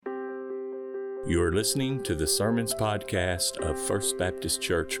You are listening to the Sermons Podcast of First Baptist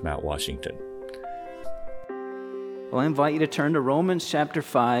Church, Mount Washington. Well, I invite you to turn to Romans chapter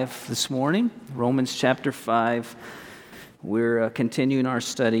 5 this morning. Romans chapter 5. We're continuing our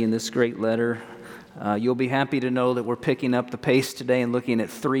study in this great letter. You'll be happy to know that we're picking up the pace today and looking at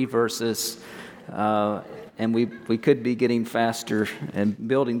 3 verses. And we could be getting faster and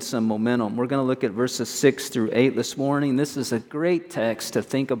building some momentum. We're going to look at verses 6 through 8 this morning. This is a great text to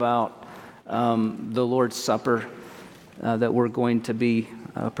think about the Lord's Supper that we're going to be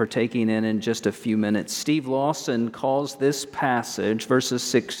partaking in just a few minutes. Steve Lawson calls this passage, verses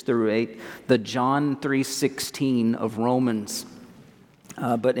 6 through 8, the John 3:16 of Romans,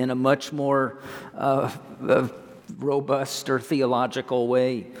 but in a much more robust or theological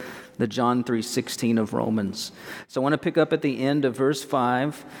way, the John 3:16 of Romans. So I want to pick up at the end of verse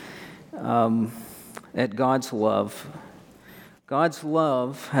 5 at God's love. God's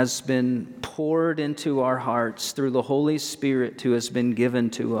love has been poured into our hearts through the Holy Spirit who has been given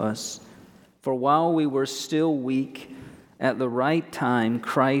to us. For while we were still weak, at the right time,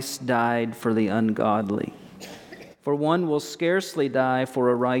 Christ died for the ungodly. For one will scarcely die for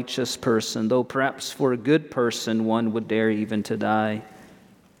a righteous person, though perhaps for a good person one would dare even to die.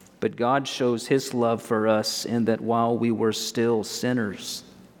 But God shows His love for us in that while we were still sinners,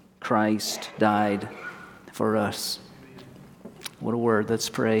 Christ died for us. What a word. Let's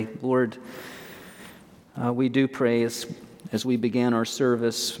pray. Lord, we do pray as we began our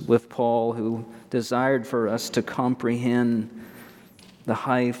service with Paul, who desired for us to comprehend the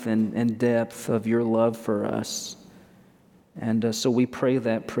height and depth of your love for us. And so we pray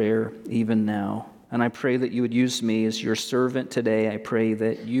that prayer even now. And I pray that you would use me as your servant today. I pray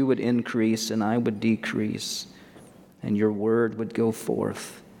that you would increase and I would decrease, and your word would go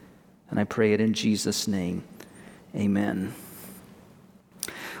forth. And I pray it in Jesus' name. Amen.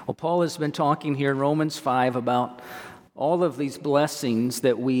 Well, Paul has been talking here in Romans 5 about all of these blessings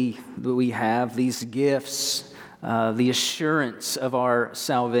that we have, these gifts, the assurance of our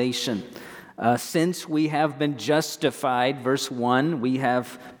salvation. Since we have been justified, verse 1, we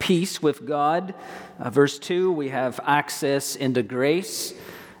have peace with God. Verse 2, we have access into grace.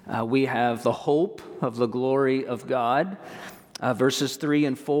 We have the hope of the glory of God. Verses 3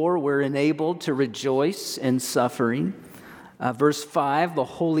 and 4, we're enabled to rejoice in suffering. Verse 5, the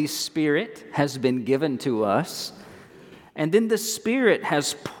Holy Spirit has been given to us. And then the Spirit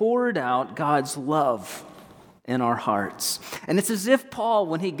has poured out God's love in our hearts. And it's as if Paul,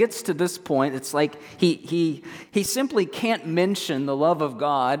 when he gets to this point, it's like he simply can't mention the love of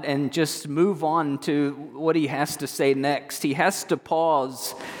God and just move on to what he has to say next. He has to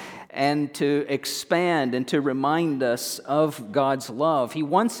pause and to expand and to remind us of God's love. He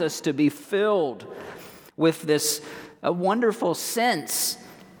wants us to be filled with this a wonderful sense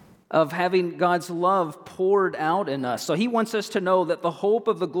of having God's love poured out in us. So he wants us to know that the hope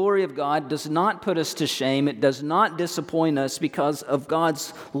of the glory of God does not put us to shame. It does not disappoint us because of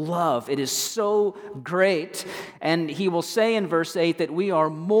God's love. It is so great. And he will say in verse 8 that we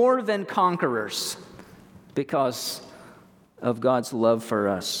are more than conquerors because of God's love for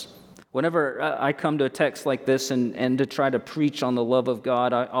us. Whenever I come to a text like this and to try to preach on the love of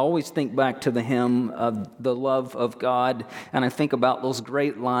God, I always think back to the hymn of the love of God, and I think about those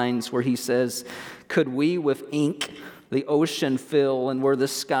great lines where he says, "Could we with ink the ocean fill, and were the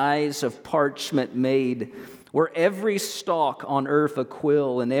skies of parchment made, were every stalk on earth a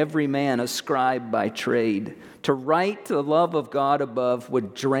quill, and every man a scribe by trade, to write the love of God above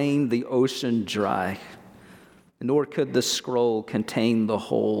would drain the ocean dry. Nor could the scroll contain the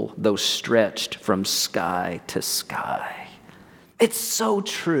whole, though stretched from sky to sky." It's so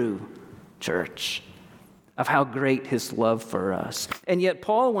true, church, of how great his love for us. And yet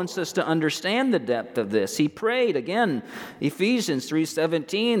Paul wants us to understand the depth of this. He prayed, again, Ephesians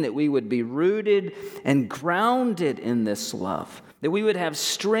 3:17, that we would be rooted and grounded in this love, that we would have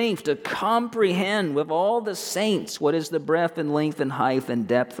strength to comprehend with all the saints what is the breadth and length and height and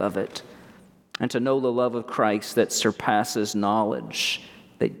depth of it, and to know the love of Christ that surpasses knowledge,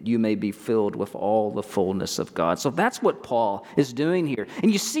 that you may be filled with all the fullness of God. So that's what Paul is doing here.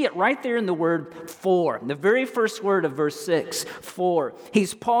 And you see it right there in the word "for." The very first word of verse 6, "for."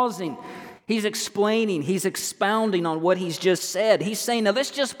 He's pausing, he's explaining, he's expounding on what he's just said. He's saying, now let's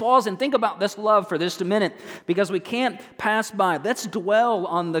just pause and think about this love for just a minute, because we can't pass by. Let's dwell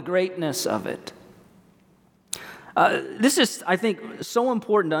on the greatness of it. This is, I think, so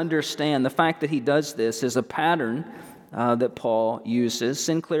important to understand. The fact that he does this is a pattern that Paul uses.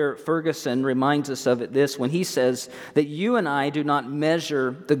 Sinclair Ferguson reminds us of it this when he says that you and I do not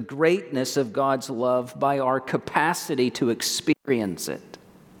measure the greatness of God's love by our capacity to experience it,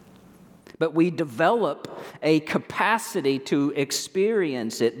 but we develop a capacity to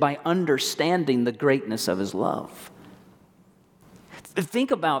experience it by understanding the greatness of His love. Think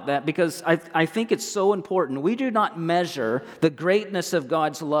about that, because I think it's so important. We do not measure the greatness of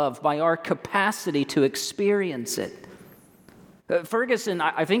God's love by our capacity to experience it. Ferguson,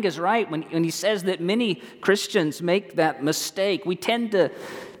 I think, is right when he says that many Christians make that mistake. We tend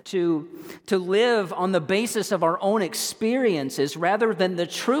to live on the basis of our own experiences rather than the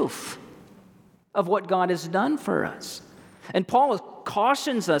truth of what God has done for us. And Paul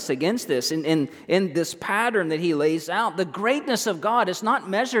cautions us against this in this pattern that he lays out. The greatness of God is not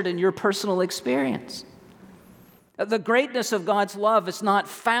measured in your personal experience. The greatness of God's love is not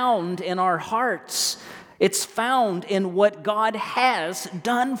found in our hearts. It's found in what God has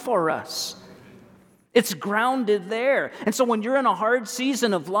done for us. It's grounded there. And so when you're in a hard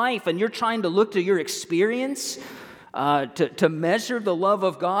season of life and you're trying to look to your experience to measure the love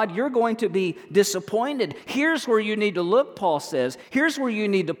of God, you're going to be disappointed. Here's where you need to look, Paul says. Here's where you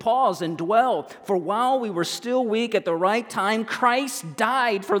need to pause and dwell. For while we were still weak, at the right time, Christ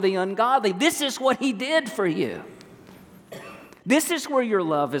died for the ungodly. This is what He did for you. This is where your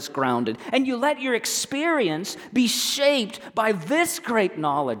love is grounded. And you let your experience be shaped by this great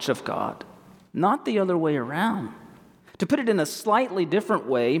knowledge of God, not the other way around. To put it in a slightly different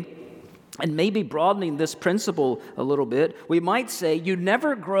way, and maybe broadening this principle a little bit, we might say you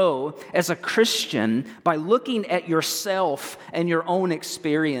never grow as a Christian by looking at yourself and your own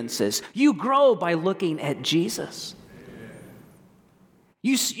experiences. You grow by looking at Jesus.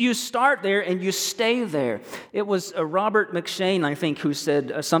 You start there and you stay there. It was Robert McShane, I think, who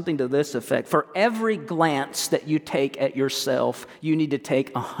said something to this effect. For every glance that you take at yourself, you need to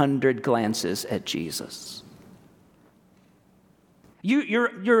take 100 glances at Jesus.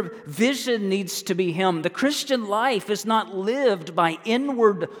 Your vision needs to be Him. The Christian life is not lived by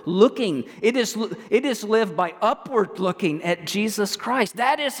inward looking. It is lived by upward looking at Jesus Christ.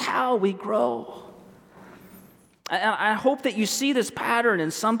 That is how we grow. I hope that you see this pattern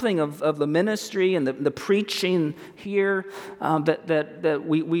in something of the ministry and the preaching here that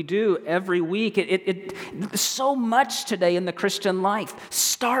we do every week. So much today in the Christian life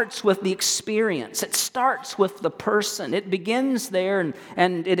starts with the experience. It starts with the person. It begins there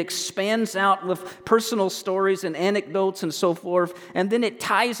and it expands out with personal stories and anecdotes and so forth. And then it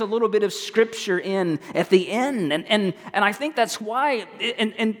ties a little bit of Scripture in at the end. And I think that's why,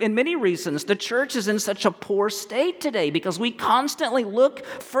 in many reasons, the church is in such a poor state today, because we constantly look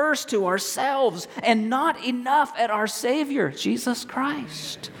first to ourselves and not enough at our Savior, Jesus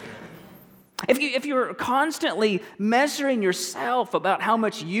Christ. If you're constantly measuring yourself about how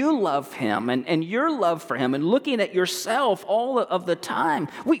much you love Him and your love for Him and looking at yourself all of the time,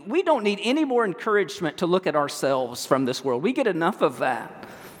 we don't need any more encouragement to look at ourselves from this world. We get enough of that.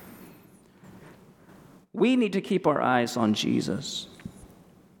 We need to keep our eyes on Jesus.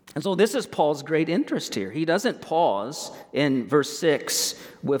 And so this is Paul's great interest here. He doesn't pause in verse 6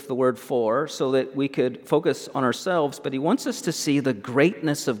 with the word for so that we could focus on ourselves, but he wants us to see the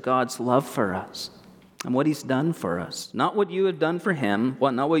greatness of God's love for us and what He's done for us. Not what you have done for Him,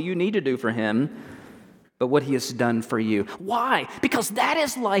 not what you need to do for Him, but what He has done for you. Why? Because that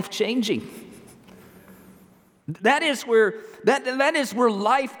is life-changing. That is where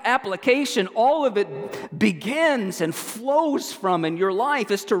life application, all of it begins and flows from in your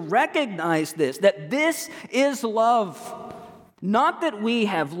life, is to recognize that this is love. Not that we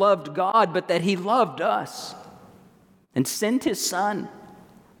have loved God, but that He loved us and sent His Son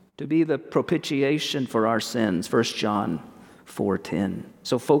to be the propitiation for our sins. 1 John 4:10.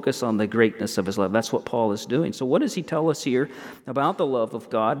 So focus on the greatness of His love. That's what Paul is doing. So what does he tell us here about the love of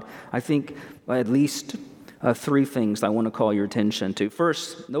God? I think at least three things I want to call your attention to.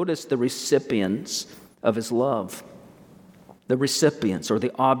 First, notice the recipients of His love. The recipients, or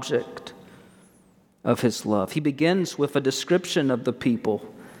the object of His love. He begins with a description of the people,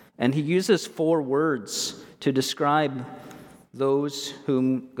 and he uses 4 words to describe those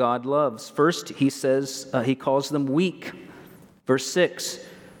whom God loves. First, he says, he calls them weak. Verse 6,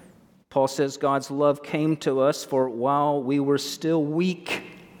 Paul says, God's love came to us for while we were still weak.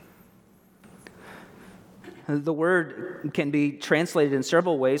 The word can be translated in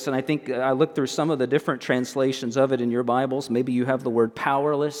several ways, and I think I looked through some of the different translations of it in your Bibles. Maybe you have the word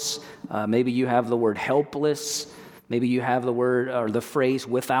powerless. Maybe you have the word helpless. Maybe you have the word or the phrase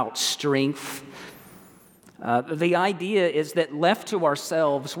without strength. The idea is that left to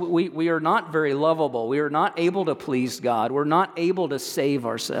ourselves, we are not very lovable. We are not able to please God. We're not able to save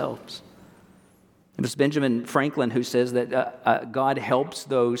ourselves. It was Benjamin Franklin who says that God helps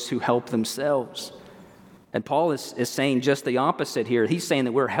those who help themselves. And Paul is saying just the opposite here. He's saying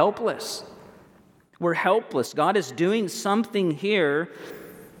that we're helpless. We're helpless. God is doing something here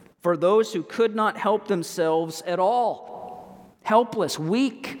for those who could not help themselves at all. Helpless,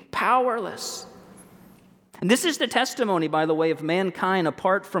 weak, powerless. And this is the testimony, by the way, of mankind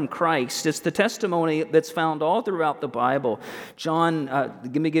apart from Christ. It's the testimony that's found all throughout the Bible. John,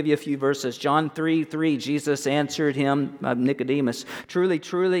 let me give you a few verses. John 3:3, Jesus answered him, Nicodemus, "Truly,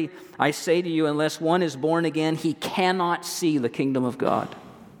 truly, I say to you, unless one is born again, he cannot see the kingdom of God."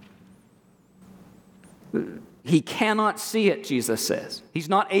 He cannot see it, Jesus says. He's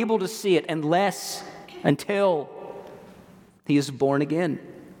not able to see it until he is born again.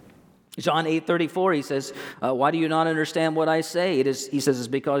 John 8:34, he says, "Why do you not understand what I say?" He says, "It's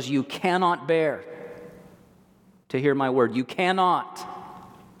because you cannot bear to hear my word." You cannot.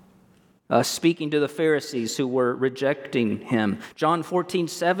 Speaking to the Pharisees who were rejecting him. John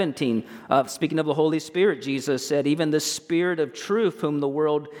 14:17, speaking of the Holy Spirit, Jesus said, "Even the Spirit of truth whom the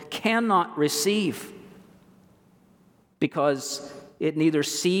world cannot receive, because it neither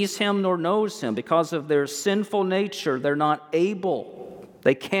sees him nor knows him." Because of their sinful nature, they're not able.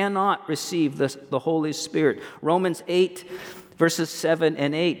 They cannot receive the Holy Spirit. Romans 8, verses 7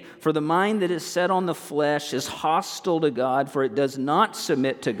 and 8. "For the mind that is set on the flesh is hostile to God, for it does not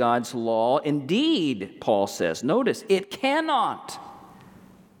submit to God's law. Indeed," Paul says, notice, "it cannot."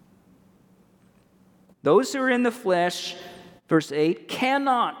 Those who are in the flesh, verse 8,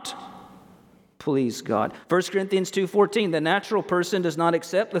 cannot please God. 1 Corinthians 2:14, "The natural person does not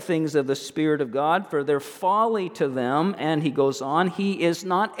accept the things of the Spirit of God, for they're folly to them." And he goes on, "He is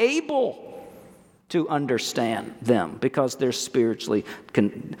not able to understand them because they're spiritually."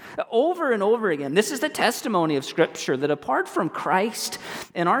 Over and over again, this is the testimony of Scripture that apart from Christ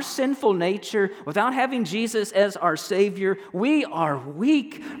and our sinful nature, without having Jesus as our Savior, we are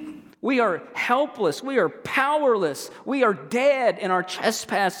weak. We are helpless. We are powerless. We are dead in our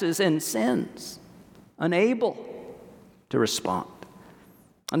trespasses and sins, unable to respond.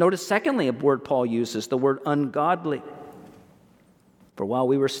 And notice, secondly, a word Paul uses, the word ungodly. "For while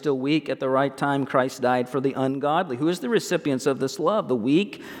we were still weak, at the right time, Christ died for the ungodly." Who is the recipients of this love? The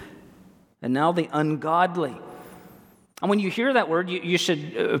weak, and now the ungodly. And when you hear that word, you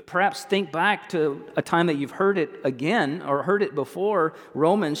should perhaps think back to a time that you've heard it again or heard it before,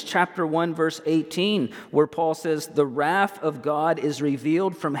 Romans chapter 1, verse 18, where Paul says, "The wrath of God is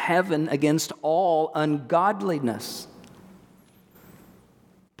revealed from heaven against all ungodliness."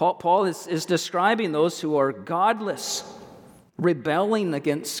 Paul is describing those who are godless, rebelling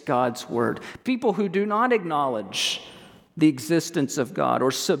against God's word, people who do not acknowledge the existence of God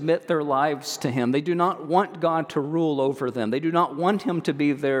or submit their lives to Him. They do not want God to rule over them. They do not want Him to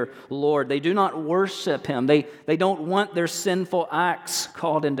be their Lord. They do not worship Him. They don't want their sinful acts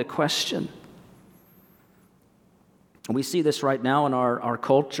called into question. And we see this right now in our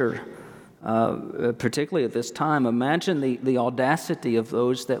culture, particularly at this time. Imagine the audacity of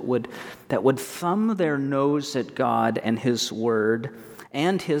those that would thumb their nose at God and His Word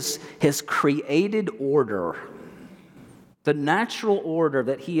and His created order, the natural order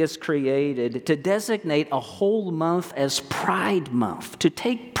that He has created, to designate a whole month as Pride Month, to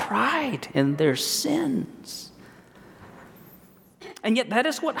take pride in their sins. And yet that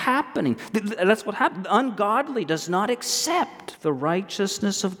is what's happening. That's what happened. The ungodly does not accept the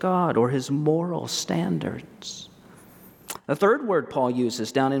righteousness of God or His moral standards. The third word Paul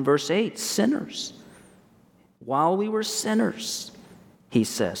uses down in verse 8, sinners. While we were sinners, he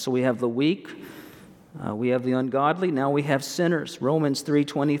says. So we have the weak, we have the ungodly, now we have sinners. Romans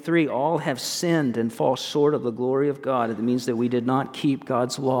 3:23, all have sinned and fall short of the glory of God. It means that we did not keep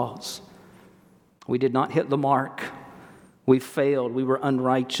God's laws. We did not hit the mark. We failed. We were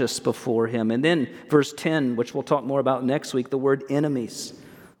unrighteous before Him. And then verse 10, which we'll talk more about next week, the word enemies.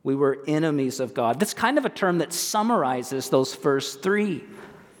 We were enemies of God. That's kind of a term that summarizes those first three.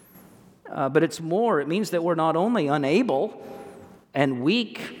 But it's more. It means that we're not only unable and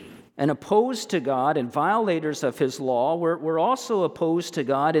weak and opposed to God and violators of His law, we're also opposed to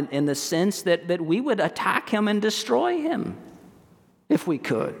God in the sense that we would attack Him and destroy Him if we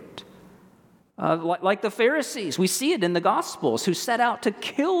could. Like the Pharisees, we see it in the Gospels, who set out to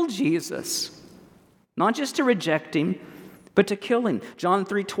kill Jesus, not just to reject Him, but to kill Him. John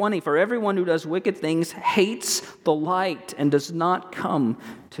 3:20, for everyone who does wicked things hates the light and does not come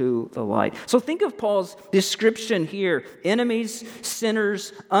to the light. So think of Paul's description here. Enemies,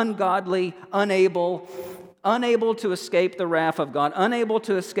 sinners, ungodly, unable to escape the wrath of God, unable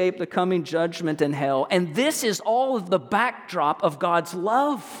to escape the coming judgment in hell. And this is all of the backdrop of God's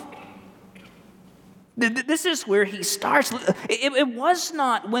love. This is where He starts. It was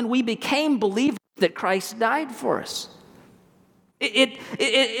not when we became believers that Christ died for us.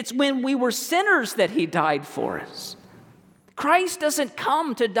 It's when we were sinners that he died for us. Christ doesn't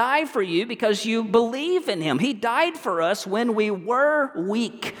come to die for you because you believe in him. He died for us when we were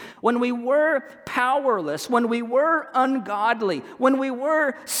weak, when we were powerless, when we were ungodly, when we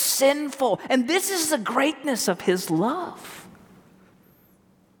were sinful. And this is the greatness of his love.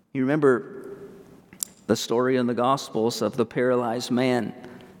 You remember the story in the Gospels of the paralyzed man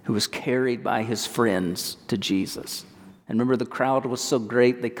who was carried by his friends to Jesus. And remember, the crowd was so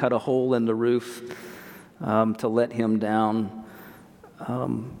great, they cut a hole in the roof to let him down,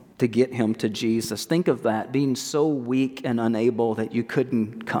 to get him to Jesus. Think of that, being so weak and unable that you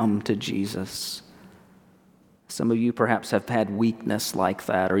couldn't come to Jesus. Some of you perhaps have had weakness like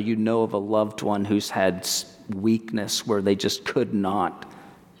that, or you know of a loved one who's had weakness where they just could not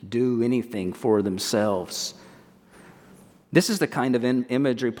do anything for themselves. This is the kind of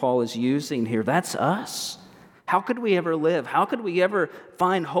imagery Paul is using here. That's us. How could we ever live? How could we ever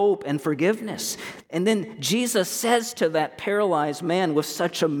find hope and forgiveness? And then Jesus says to that paralyzed man with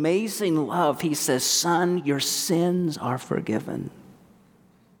such amazing love, he says, "Son, your sins are forgiven.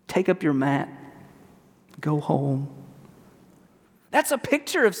 Take up your mat. Go home." That's a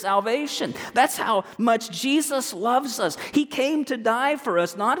picture of salvation. That's how much Jesus loves us. He came to die for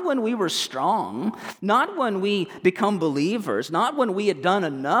us, not when we were strong, not when we become believers, not when we had done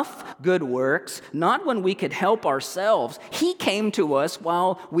enough good works, not when we could help ourselves. He came to us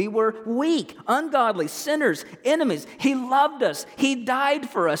while we were weak, ungodly, sinners, enemies. He loved us. He died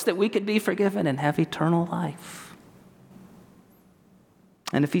for us that we could be forgiven and have eternal life.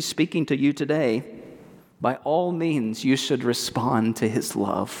 And if he's speaking to you today, by all means, you should respond to his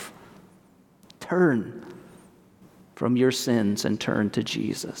love. Turn from your sins and turn to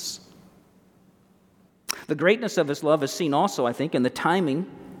Jesus. The greatness of his love is seen also, I think, in the timing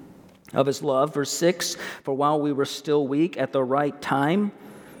of his love. Verse 6, "For while we were still weak, at the right time,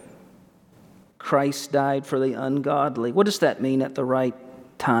 Christ died for the ungodly." What does that mean, at the right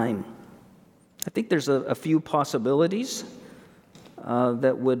time? I think there's a few possibilities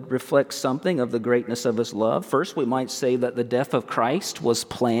that would reflect something of the greatness of his love. First, we might say that the death of Christ was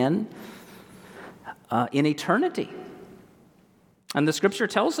planned in eternity. And the scripture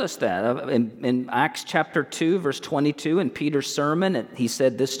tells us that. In Acts chapter 2, verse 22, in Peter's sermon, he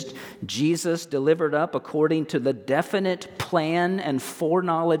said, "This Jesus delivered up according to the definite plan and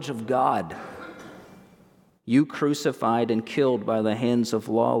foreknowledge of God, you crucified and killed by the hands of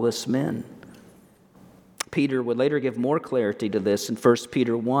lawless men." Peter would later give more clarity to this in 1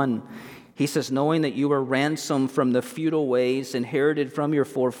 Peter 1. He says, "Knowing that you were ransomed from the futile ways inherited from your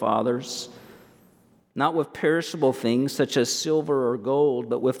forefathers, not with perishable things such as silver or gold,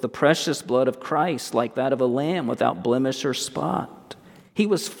 but with the precious blood of Christ, like that of a lamb without blemish or spot. He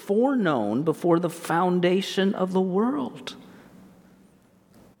was foreknown before the foundation of the world,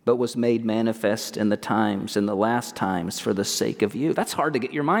 but was made manifest in the last times for the sake of you." That's hard to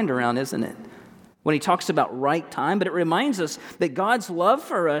get your mind around, isn't it? When he talks about right time, but it reminds us that God's love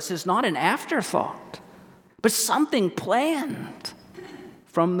for us is not an afterthought, but something planned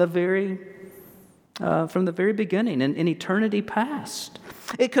from the very beginning, in eternity past.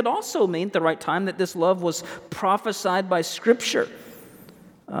 It could also mean at the right time that this love was prophesied by Scripture.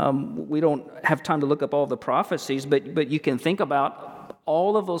 We don't have time to look up all the prophecies, but you can think about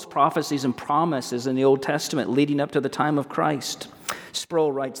all of those prophecies and promises in the Old Testament leading up to the time of Christ.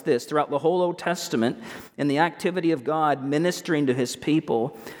 Sproul writes this: "Throughout the whole Old Testament, in the activity of God ministering to his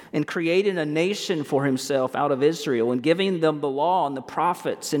people and creating a nation for himself out of Israel and giving them the law and the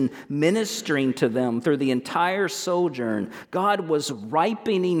prophets and ministering to them through the entire sojourn, God was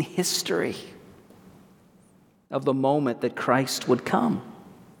ripening history of the moment that Christ would come."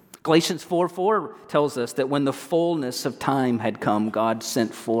 Galatians 4:4 tells us that when the fullness of time had come, God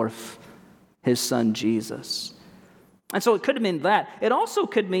sent forth his son Jesus. And so it could have meant that. It also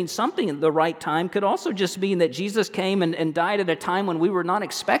could mean something at the right time. Could also just mean that Jesus came and died at a time when we were not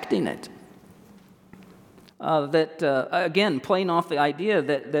expecting it. Again, playing off the idea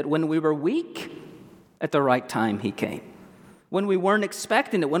that when we were weak, at the right time he came. When we weren't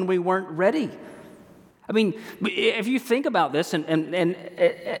expecting it, when we weren't ready. I mean, if you think about this and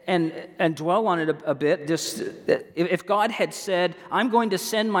dwell on it a bit, just if God had said, "I'm going to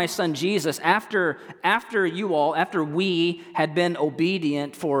send my son Jesus after we had been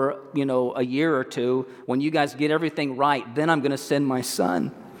obedient for a year or two, when you guys get everything right, then I'm going to send my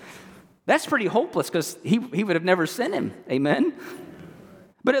son." That's pretty hopeless because he would have never sent him. Amen?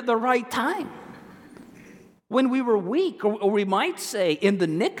 But at the right time, when we were weak, or we might say in the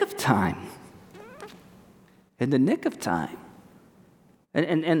nick of time. In the nick of time,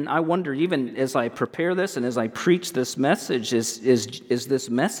 And I wonder, even as I prepare this and as I preach this message, is this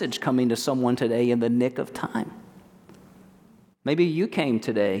message coming to someone today in the nick of time? Maybe you came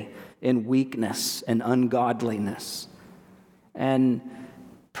today in weakness and ungodliness, and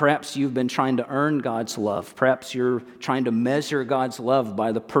perhaps you've been trying to earn God's love. Perhaps you're trying to measure God's love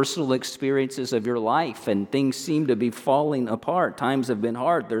by the personal experiences of your life, and things seem to be falling apart. Times have been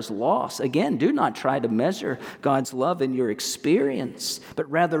hard. There's loss. Again, do not try to measure God's love in your experience, but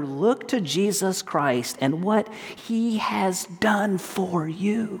rather look to Jesus Christ and what He has done for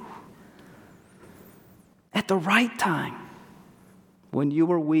you. At the right time, when you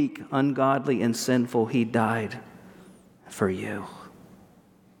were weak, ungodly, and sinful, He died for you.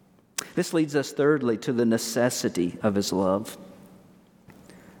 This leads us, thirdly, to the necessity of His love.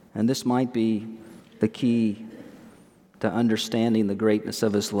 And this might be the key to understanding the greatness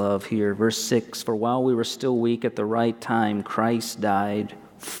of His love here. Verse 6, for while we were still weak at the right time, Christ died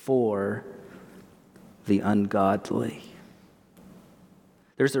for the ungodly.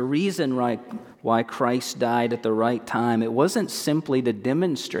 There's a reason why Christ died at the right time. It wasn't simply to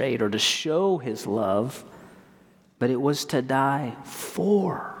demonstrate or to show His love, but it was to die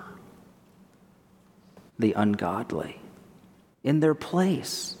for the ungodly in their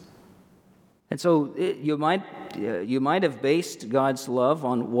place. And so you might have based God's love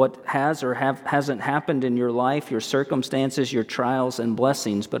on what has or hasn't happened in your life, your circumstances, your trials and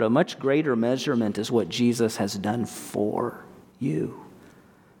blessings, but a much greater measurement is what Jesus has done for you.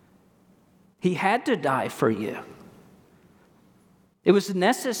 He had to die for you. It was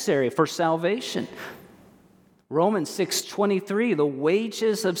necessary for salvation. Romans 6:23, the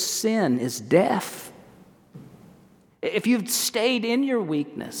wages of sin is death. If you've stayed in your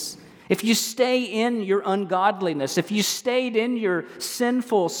weakness, if you stay in your ungodliness, if you stayed in your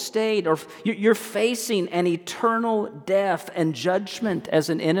sinful state, or you're facing an eternal death and judgment as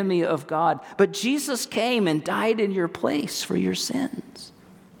an enemy of God, but Jesus came and died in your place for your sins.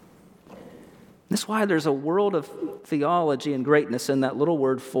 That's why there's a world of theology and greatness in that little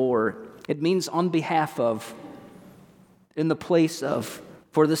word for. It means on behalf of, in the place of,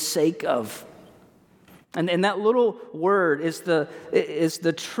 for the sake of. And that little word is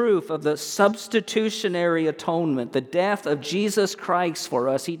the truth of the substitutionary atonement, the death of Jesus Christ for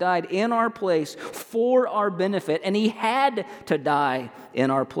us. He died in our place for our benefit, and He had to die in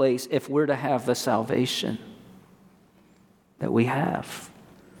our place if we're to have the salvation that we have.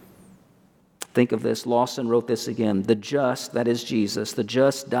 Think of this. Lawson wrote this again. The just, that is Jesus, the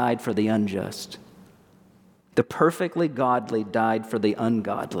just died for the unjust. The perfectly godly died for the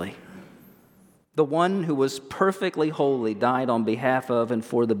ungodly. The one who was perfectly holy died on behalf of and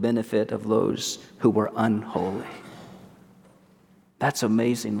for the benefit of those who were unholy. That's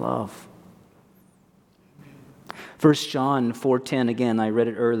amazing love. 1 John 4:10, again, I read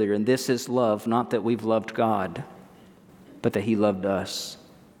it earlier. And this is love, not that we've loved God, but that He loved us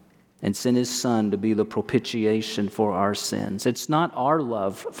and sent His Son to be the propitiation for our sins. It's not our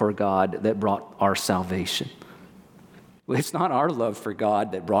love for God that brought our salvation. It's not our love for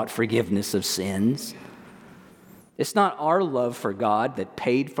God that brought forgiveness of sins. It's not our love for God that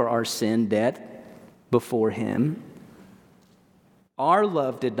paid for our sin debt before Him. Our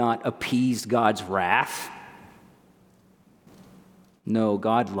love did not appease God's wrath. No,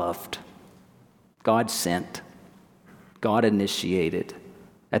 God loved. God sent. God initiated.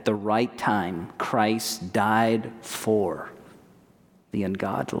 At the right time, Christ died for the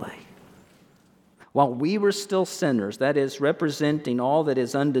ungodly. While we were still sinners, that is, representing all that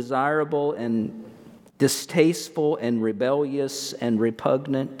is undesirable and distasteful and rebellious and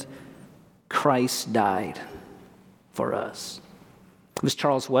repugnant, Christ died for us. It was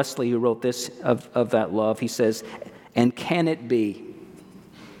Charles Wesley who wrote this of that love. He says, and can it be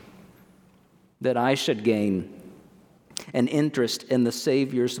that I should gain an interest in the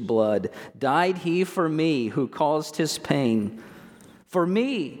Savior's blood? Died He for me who caused His pain, for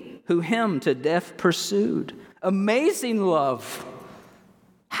me who Him to death pursued. Amazing love.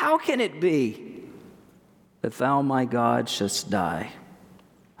 How can it be that Thou, my God, shouldst die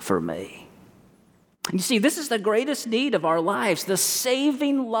for me? You see, this is the greatest need of our lives, the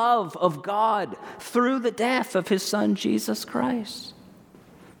saving love of God through the death of His Son, Jesus Christ.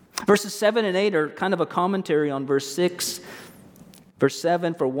 Verses 7 and 8 are kind of a commentary on verse 6. Verse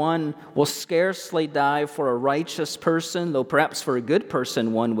 7, for one will scarcely die for a righteous person, though perhaps for a good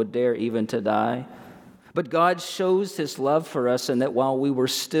person one would dare even to die. But God shows His love for us in that while we were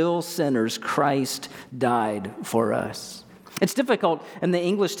still sinners, Christ died for us. It's difficult in the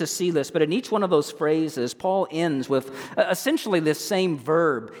English to see this, but in each one of those phrases, Paul ends with essentially this same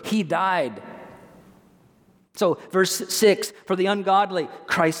verb, He died. So verse 6, for the ungodly,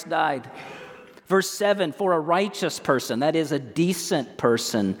 Christ died. Verse 7, for a righteous person, that is a decent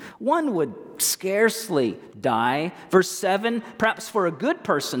person, one would scarcely die. Verse 7, perhaps for a good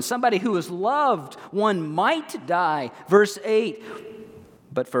person, somebody who is loved, one might die. Verse 8,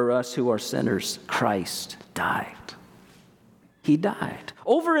 but for us who are sinners, Christ died. He died.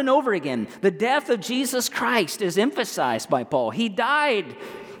 Over and over again, the death of Jesus Christ is emphasized by Paul. He died.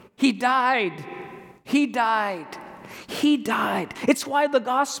 He died. He died. He died. It's why the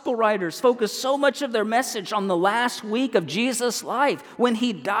gospel writers focus so much of their message on the last week of Jesus' life when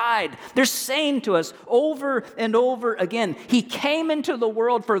he died. They're saying to us over and over again, he came into the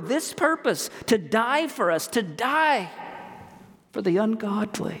world for this purpose, to die for us, to die for the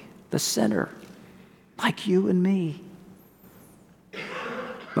ungodly, the sinner, like you and me.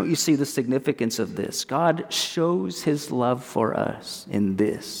 Don't you see the significance of this? God shows his love for us in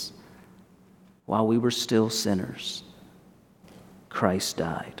this. While we were still sinners, Christ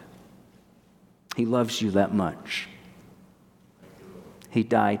died. He loves you that much. He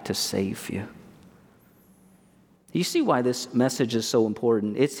died to save you. You see why this message is so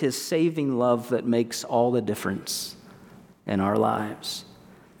important? It's his saving love that makes all the difference in our lives.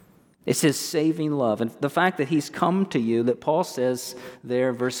 It's his saving love. And the fact that he's come to you, that Paul says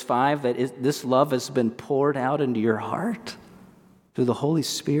there, verse 5, that this love has been poured out into your heart through the Holy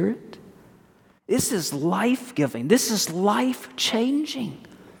Spirit. This is life-giving. This is life-changing.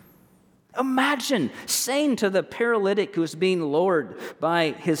 Imagine saying to the paralytic who's being lowered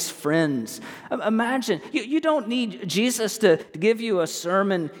by his friends, imagine, you don't need Jesus to give you a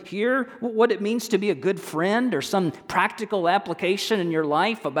sermon here, what it means to be a good friend or some practical application in your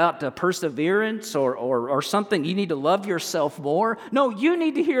life about perseverance or something. You need to love yourself more. No, you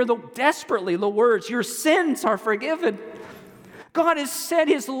need to hear desperately the words, your sins are forgiven. God has set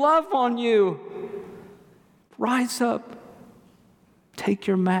his love on you. Rise up. Take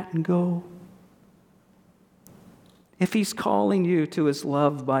your mat and go. If he's calling you to his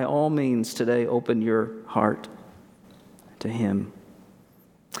love, by all means today, open your heart to him.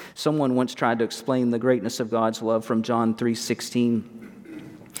 Someone once tried to explain the greatness of God's love from John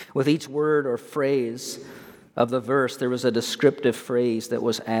 3:16. With each word or phrase of the verse, there was a descriptive phrase that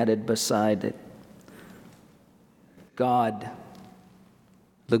was added beside it. God,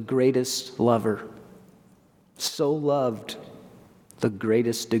 the greatest lover, so loved the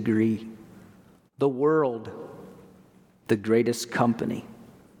greatest degree. The world, the greatest company.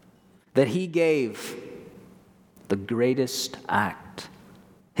 That he gave the greatest act.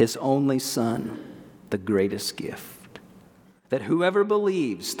 His only Son, the greatest gift. That whoever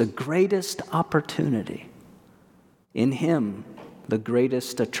believes, the greatest opportunity. In him, the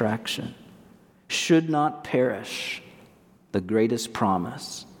greatest attraction. Should not perish, the greatest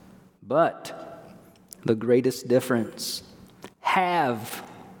promise. But the greatest difference. Have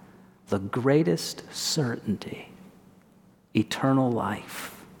the greatest certainty, eternal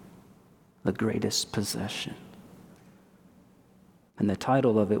life, the greatest possession. And the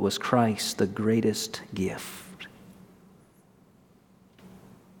title of it was Christ, the greatest gift.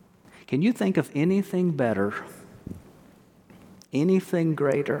 Can you think of anything better, anything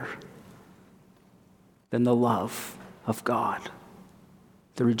greater than the love of God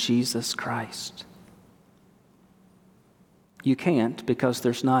through Jesus Christ? You can't, because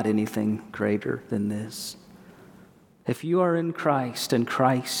there's not anything greater than this. If you are in Christ and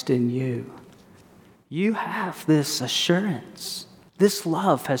Christ in you, you have this assurance. This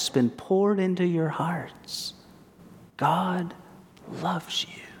love has been poured into your hearts. God loves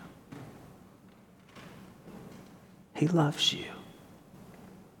you. He loves you.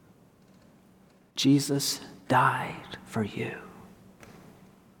 Jesus died for you.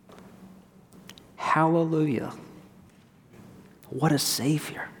 Hallelujah. What a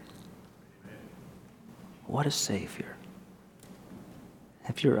Savior. What a Savior.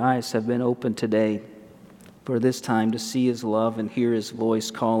 If your eyes have been opened today for this time to see his love and hear his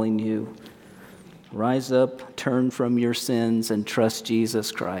voice calling you, rise up, turn from your sins, and trust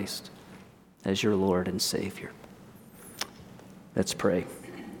Jesus Christ as your Lord and Savior. Let's pray.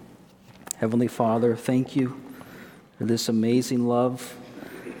 Heavenly Father, thank you for this amazing love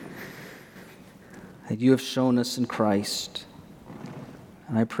that you have shown us in Christ.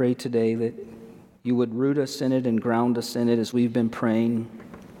 And I pray today that you would root us in it and ground us in it as we've been praying,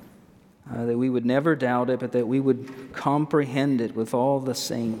 that we would never doubt it, but that we would comprehend it with all the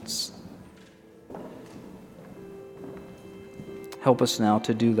saints. Help us now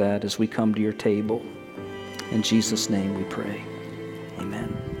to do that as we come to your table. In Jesus' name we pray.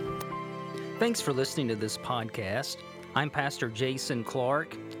 Amen. Thanks for listening to this podcast. I'm Pastor Jason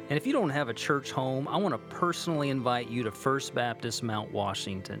Clark. And if you don't have a church home, I want to personally invite you to First Baptist Mount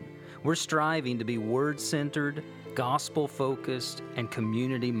Washington. We're striving to be word-centered, gospel-focused, and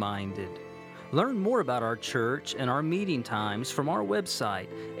community-minded. Learn more about our church and our meeting times from our website,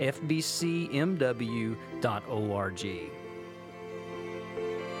 fbcmw.org.